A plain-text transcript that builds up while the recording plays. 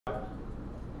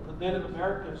The Native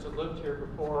Americans that lived here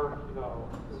before,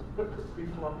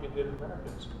 pre-Columbian Native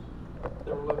Americans,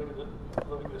 they were living in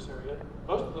this area.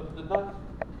 Most of them did not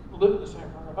live in the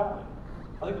San Fernando Valley.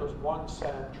 I think there was one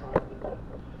sad tribe that did.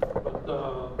 But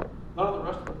none of the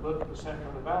rest of them lived in the San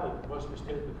Fernando Valley. Mostly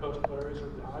stayed in the coastal areas or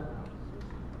the high ground.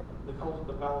 They called it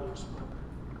the Valley of Smoke.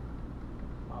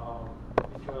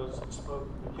 Because the smoke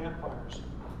from the campfires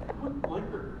wouldn't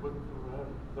linger, wouldn't have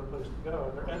no place to go.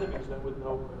 And their enemies then would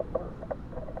know where they were.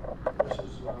 This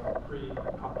is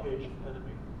pre-Caucasian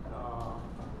enemy,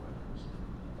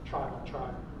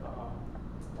 tribe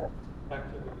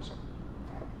activities.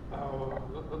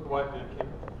 The white man came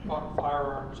with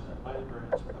firearms and land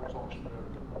grants, and that was all she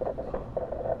wrote.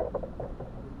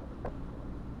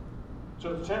 So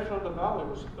the San Fernando Valley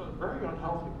was a very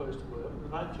unhealthy place to live. In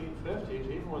the 1950s,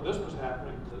 even when this was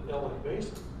happening in the LA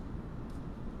Basin,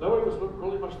 nobody was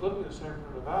really much living in the San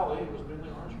Fernando Valley. It was mainly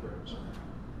orange groves.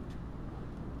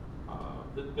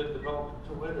 That developed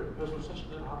until later because it was such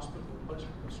an inhospitable place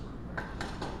for this sort of thing.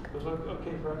 It was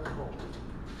okay for agriculture.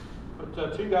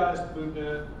 But two guys moved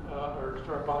in, or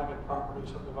started buying a property,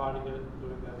 subdividing it, and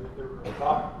doing that. They were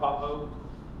Bob Hope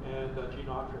and Gene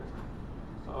Autry.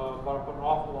 Bought up an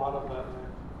awful lot of that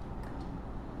land.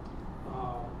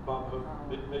 Bob Hope,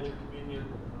 major comedian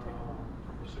from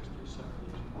the 60s,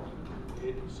 70s,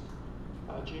 the 80s.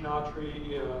 Gene Autry,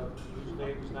 whose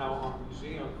name is now on the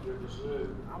museum here at the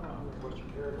zoo, Western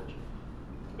Heritage,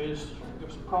 there's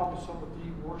probably some of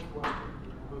the worst Western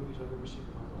movies I've ever seen in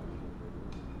my life.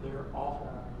 They're awful.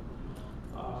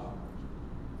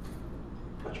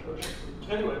 Atrocious.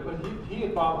 Anyway, but he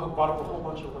and Bob Hope bought up a whole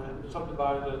bunch of land,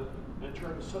 subdivided it, and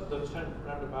turned the San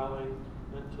Fernando Valley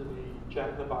into the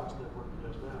Jack in the Box network it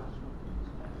is now.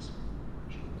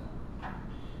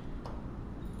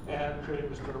 And creating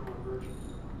this terrible inversion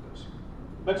like this.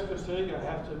 Mexico City, I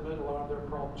have to admit, a lot of their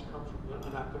problems come from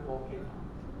an active volcano.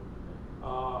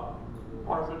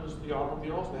 Part of it is the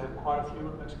automobiles. They have quite a few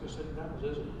in Mexico City now. It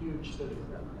is a huge city.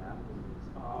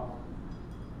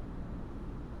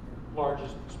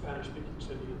 Largest Spanish-speaking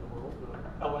city in the world.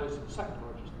 LA is the second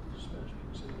largest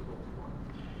Spanish-speaking city in the world.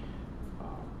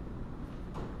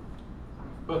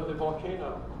 But the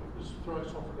volcano is throwing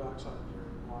sulfur dioxide in the air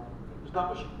in the water. There's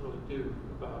not much you can really do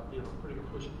about, putting a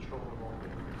pollution control on the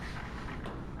volcano.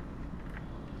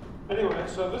 Anyway,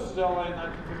 so this is LA in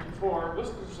 1954. This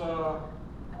is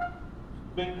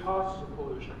main causes of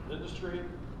pollution. Industry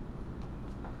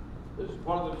is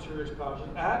one of the serious causes.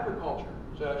 Agriculture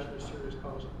is actually a serious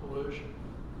cause of pollution.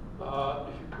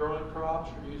 If you're growing crops,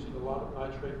 you're using a lot of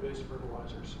nitrate-based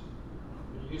fertilizers.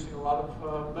 You're using a lot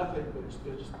of methane-based.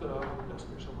 Just on the desk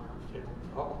here somewhere on the table.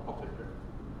 I'll take care of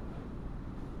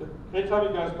it. Anytime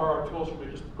you guys borrow tools from me,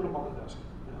 just put them on the desk,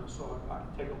 so I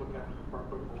can take a look at them before I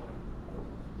put them away.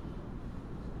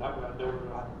 That way I know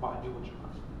whether I have to buy new ones or not.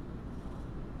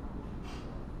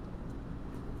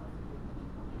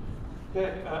 Okay,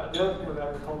 the other thing with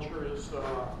agriculture is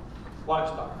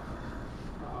livestock.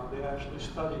 They actually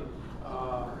study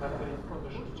methane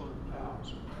emissions in cows.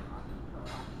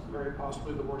 Very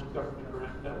possibly the worst government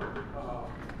grant ever.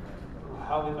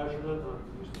 How they measured it, or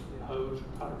used the hose,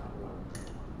 I don't know.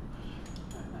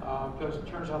 Because it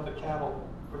turns out that cattle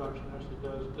production actually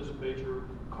is a major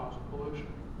cause of pollution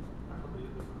from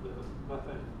the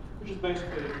methane, which is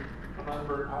basically an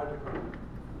unburned hydrocarbon.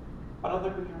 I don't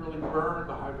think we can really burn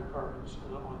the hydrocarbons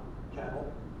on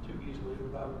cattle too easily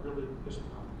without really pissing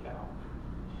off the cow.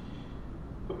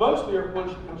 But most of the air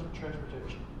pollution comes from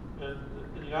transportation, and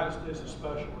in the United States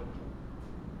especially.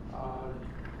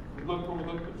 When we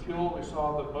looked at fuel, we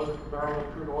saw that most of the barrel of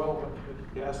crude oil went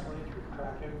to gasoline through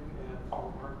cracking and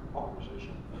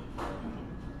polymerization.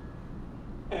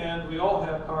 And we all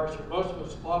have cars here. Most of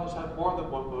us, a lot of us have more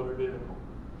than one motor vehicle.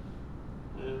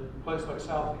 In a place like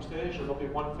Southeast Asia, there'll be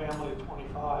one family of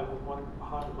 25 with one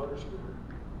Honda motor scooter.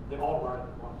 They all ride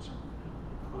at once.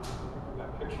 I've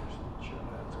got pictures that show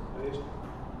that. It's amazing.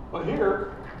 But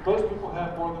here, most people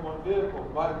have more than one vehicle.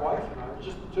 My wife and I,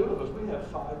 just the two of us, we have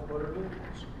 5 motor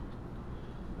vehicles.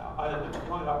 Now, I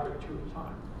only operate 2 at a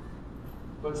time.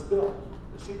 But still,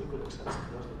 it seems a bit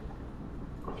excessive, doesn't it?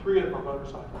 Or 3 of them are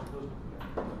motorcycles, doesn't it?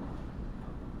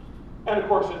 And of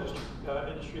course, industry.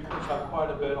 Industry comes out quite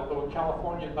a bit, although in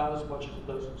California, not as much as it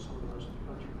does in some of the rest of the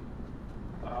country.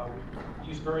 We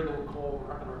use very little coal in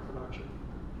our production.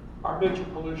 Our major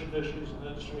pollution issues in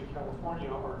industry in California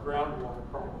are groundwater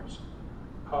problems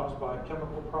caused by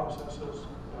chemical processes,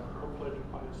 coal-plated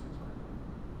plants, things like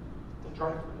that, and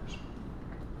dry cleaners.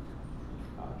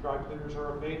 Dry cleaners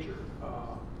are a major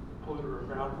polluter of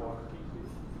groundwater.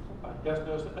 You guys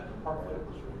notice that Echo Park Lake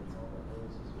was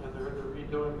and they're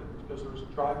redoing it because there was a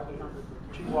dry cleaner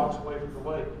 2 blocks away from the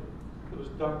lake, it was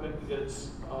dumping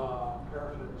its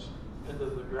paraffins into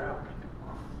the ground.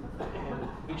 And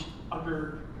reached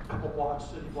under a couple blocks,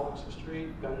 city blocks of the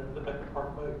street, got into the Becker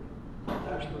Park Lake.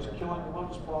 It actually was killing the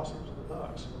lotus blossoms and the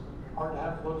ducks. Hard to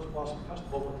have the lotus blossom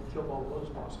festival when they killed all the lotus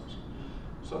blossoms.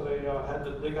 So they had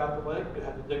to dig out the lake, they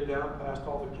had to dig down past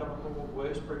all the chemical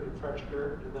waste, bring in fresh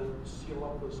dirt, and then seal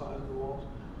up the sides of the walls.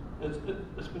 It's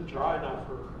been dry now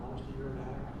for almost a year and a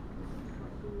half.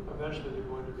 Eventually they're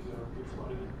going to be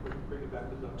reflooding it, bringing back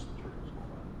the ducks and turtles and all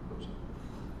that.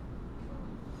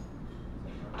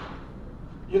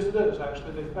 Yes, it is,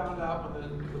 actually. They found out when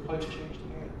the place changed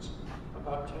hands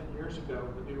about 10 years ago.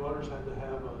 The new owners had to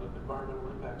have an environmental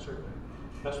impact survey.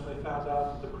 That's when they found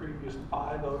out that the previous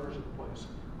 5 owners of the place,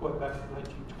 going back to the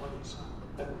 1920s,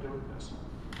 had been doing this.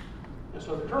 And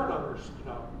so the current owners,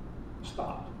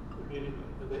 stopped immediately.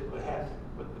 They had to,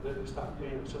 but then they stopped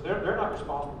doing it. So they're not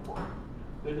responsible for it.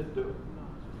 They didn't do it.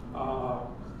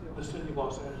 The city of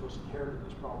Los Angeles inherited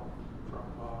this problem from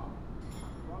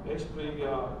basically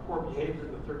poor behavior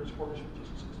in the 30s, 40s, 50s,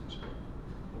 and 60s.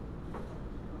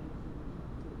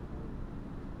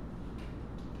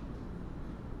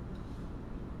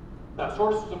 Now,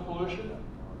 sources of pollution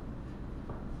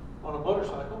on a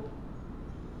motorcycle.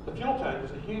 The fuel tank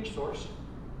is a huge source.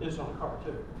 It is on a car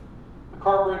too. The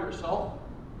carburetor itself,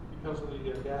 because of the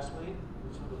gasoline,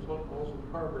 and some of the float holes in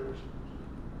the carburetors.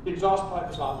 The exhaust pipe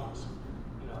is obvious.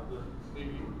 The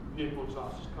vehicle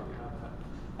exhaust is coming out of that.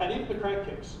 And even the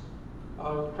crankcase.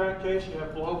 The crankcase, you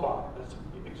have blow-by. That's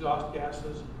exhaust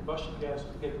gases, combustion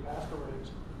gases getting past the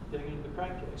rings, getting into the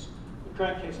crankcase. The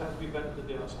crankcase has to be vented to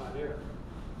the outside air.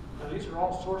 Now, these are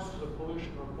all sources of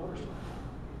pollution on a motorcycle.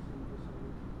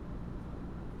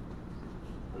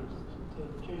 The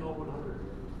KL 100.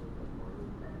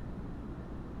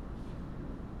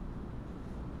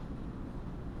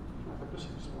 This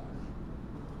is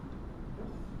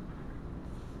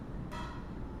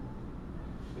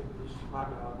maybe this is not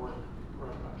going to work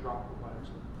right now, drop it by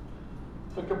accident.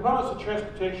 The components of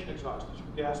transportation exhaust is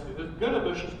from gasoline. The good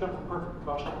emissions come from perfect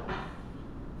combustion.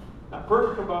 Now,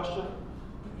 perfect combustion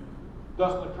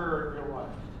doesn't occur in real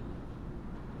life.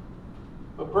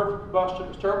 But perfect combustion,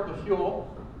 we start with the fuel,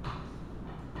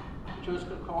 which is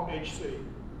going to call HC.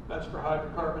 That's for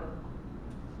hydrocarbon.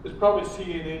 It's probably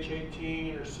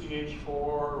CH18 or CH4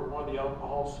 or one of the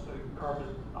alcohols,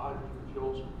 carbon hydrogen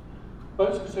fuels. But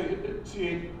it's going to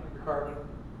say CH hydrocarbon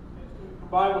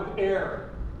combined with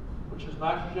air, which is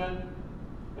nitrogen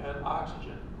and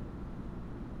oxygen.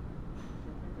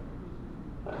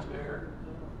 That's air.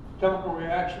 Chemical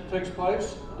reaction takes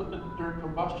place during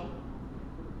combustion.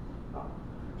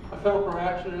 A chemical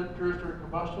reaction occurs during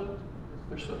combustion,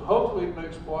 which hopefully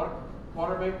makes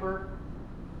water vapor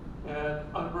and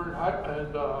unburned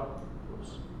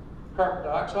carbon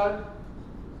dioxide.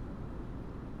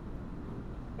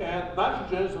 And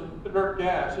nitrogen is an inert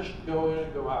gas. It should go in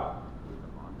and go out.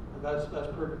 And that's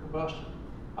perfect combustion.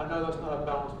 I know that's not a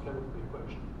balanced chemical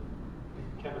equation.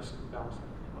 Chemists can balance that.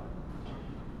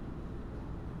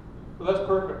 So that's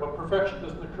perfect, but perfection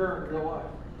doesn't occur in real life.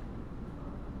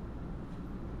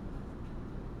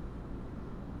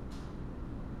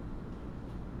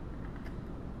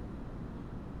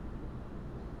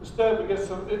 Instead, we get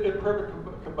some imperfect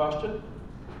combustion.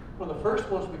 One of the first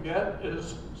ones we get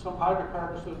is some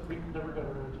hydrocarbons that we can never get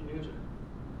around to using.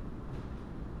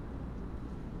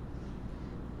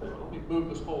 Let me move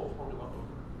this whole formula over.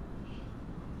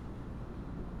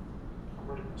 I'm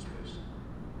running out of space.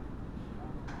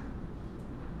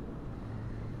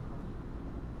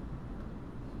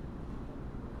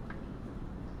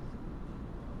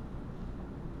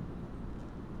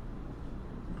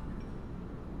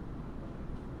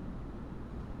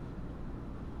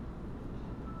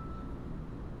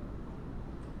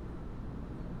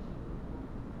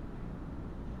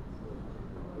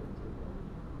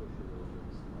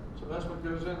 That's what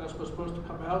goes in, that's what's supposed to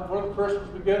come out. One of the first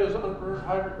ones we get is unburned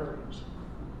hydrocarbons.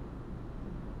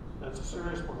 That's a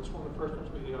serious one. It's one of the first ones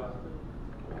we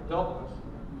dealt with.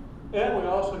 And we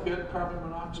also get carbon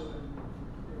monoxide.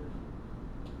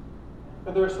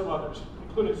 And there are some others,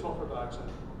 including sulfur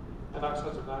dioxide and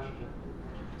oxides of nitrogen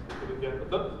that we get.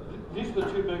 But these are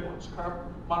the two big ones,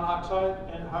 carbon monoxide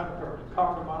and hydrocarbon.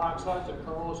 Carbon monoxide is a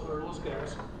colorless, odorless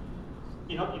gas.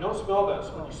 You don't smell that.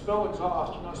 So when you smell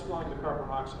exhaust, you're not smelling the carbon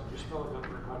monoxide. You're smelling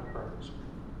unburned hydrocarbons.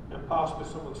 And possibly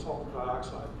some of the sulfur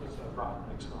dioxide is that rotten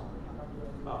egg smell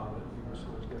that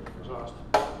someone's getting from exhaust.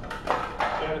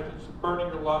 And if it's burning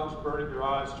your lungs, burning your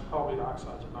eyes, it's probably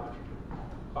oxides of nitrogen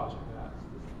causing that.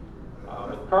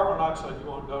 But carbon monoxide, you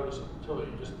won't notice it until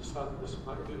you just decide that this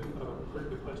might be a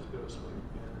pretty good place to go to sleep.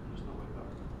 And there's no way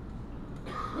back.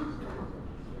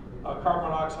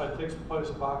 Carbon monoxide takes the place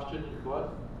of oxygen in your blood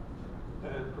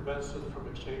and prevents it from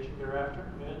exchanging thereafter,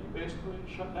 and you basically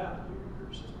shut down.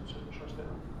 Your system shuts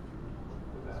down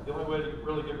with that. The only way to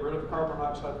really get rid of carbon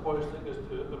monoxide poisoning is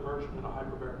to immerse it in a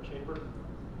hyperbaric chamber,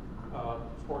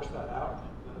 force that out.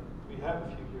 We have a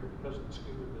few here because of the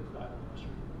scuba that dive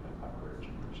industry. We have hyperbaric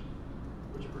chambers,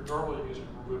 which were normally used for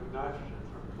removing nitrogen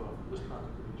from the globe. This time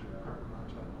they use for carbon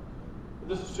monoxide. And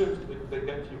this assumes that they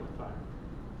get to you in time.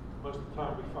 Most of the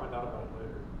time we find out about it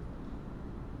later.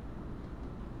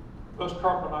 Most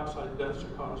carbon monoxide deaths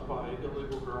are caused by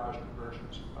illegal garage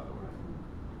conversions, by the way,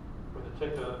 where they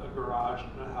take a garage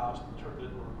in a house and turn it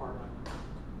into an apartment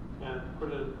and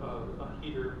put in a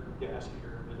heater, a gas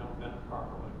heater, and they don't vent it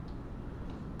properly.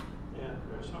 And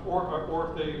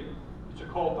or if it's a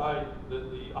cold night, then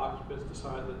the occupants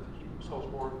decide that to keep themselves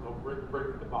warm, they'll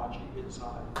bring the hibachi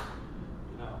inside,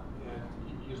 and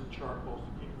use the charcoals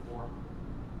to keep them warm.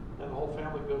 And the whole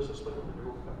family goes to sleep and they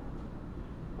wake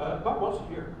up. About once a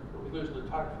year, we lose an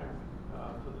entire family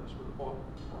to this with the whole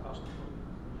house.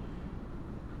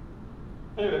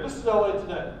 Anyway, this is LA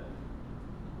today.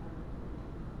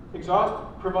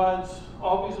 Exhaust provides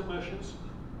all these emissions.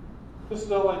 This is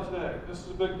LA today. This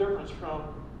is a big difference from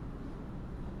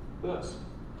this.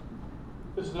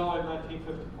 This is LA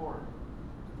 1954.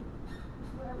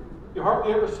 You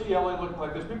hardly ever see LA looking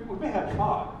like this. We may have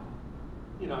fog.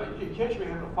 Occasionally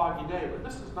we have a foggy day, but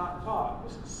this is not fog.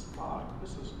 This is smog.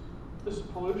 This is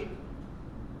pollution.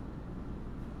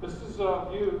 This is a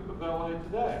view of LA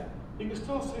today. You can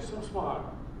still see some smog.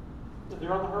 And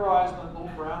they're on the horizon, that little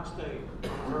brown stain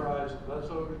on the horizon.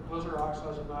 Those are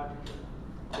oxides of nitrogen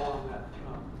along that.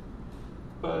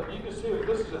 But you can see that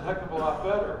this is a heck of a lot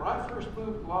better. When I first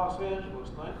moved to Los Angeles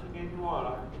in 1981,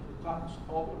 I went to the top of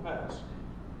Smog Pass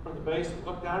from the base and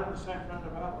looked down at the San Fernando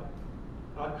Valley.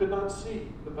 And I could not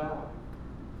see the valley.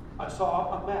 I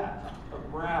saw a mat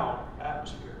of brown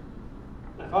atmosphere.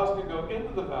 And if I was going to go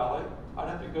into the valley, I'd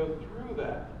have to go through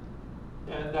that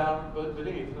and down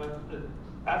beneath. And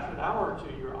after an hour or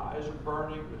two, your eyes are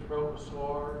burning, your throat was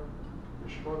sore,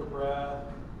 you're short of breath.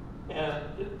 And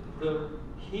the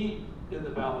heat in the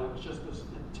valley was just this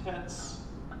intense,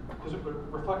 because it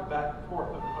would reflect back and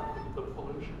forth of the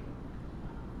pollution.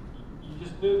 You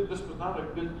just knew that this was not a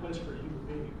good place for a human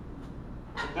being.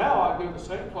 And now I go to the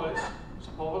same place,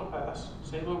 Sepulveda Pass,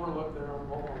 same overlook there on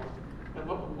Mulholland, and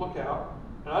look out,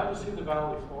 and I can see the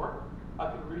valley floor. I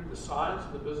can read the signs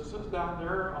of the businesses down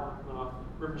there on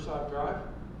Riverside Drive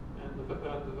and the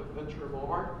Ventura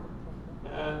Boulevard,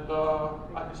 and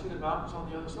I can see the mountains on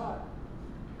the other side.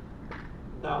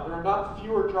 Now, there are not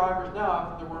fewer drivers now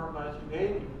than there were in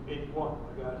 1980, 81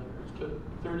 when I got here. It's been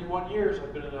 31 years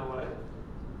I've been in LA.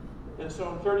 And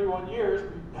so in 31 years,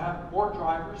 we have more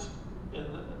drivers in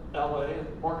LA and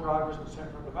more drivers in the San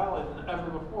Fernando Valley than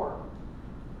ever before.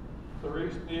 The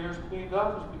reason the air's cleaned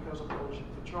up is because of pollution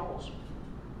controls.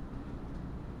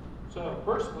 So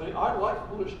personally, I like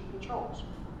pollution controls.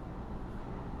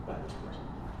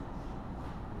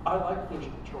 I like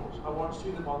pollution controls. I want to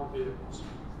see them on the vehicles.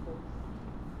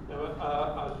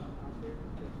 I'm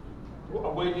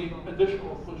awaiting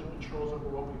additional pollution controls over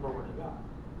what we've already got.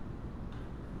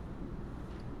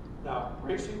 Now,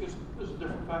 racing is a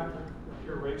different factor. If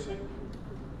you're racing,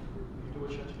 you do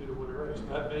what you have to do to win a race.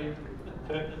 That may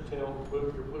entail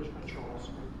removing your pollution controls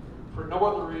for no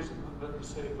other reason than to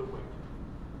save the weight.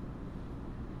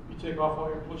 You take off all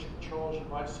your pollution controls, you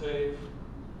might save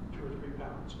 2 or 3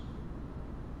 pounds.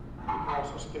 You can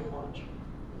also skip lunch.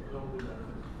 You don't do that.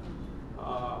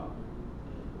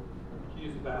 You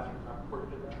use the bathroom before you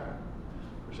hit the track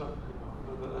or something.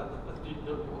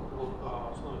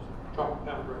 Drop a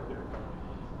pound right there.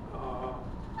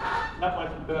 That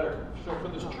might be better. So for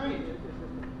the street,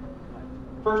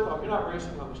 first off, you're not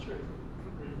racing on the street.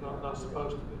 You're not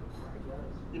supposed to be.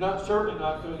 You're certainly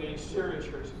not doing any serious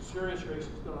racing. Serious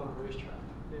racing is done on a racetrack.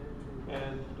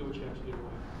 And do what you have to do.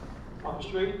 On the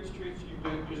streets you do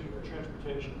using for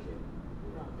transportation.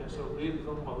 And so leave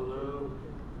them alone.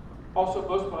 Also,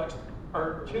 most bikes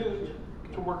are tuned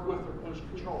to work with their pollution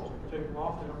controls. If you take them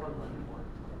off, they don't run right anymore.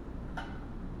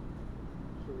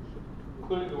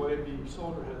 Including the way the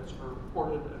cylinder heads are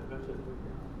ported and vented,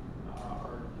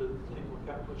 or to take into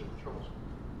account pollution controls.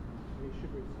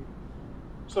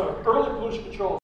 So, early pollution controls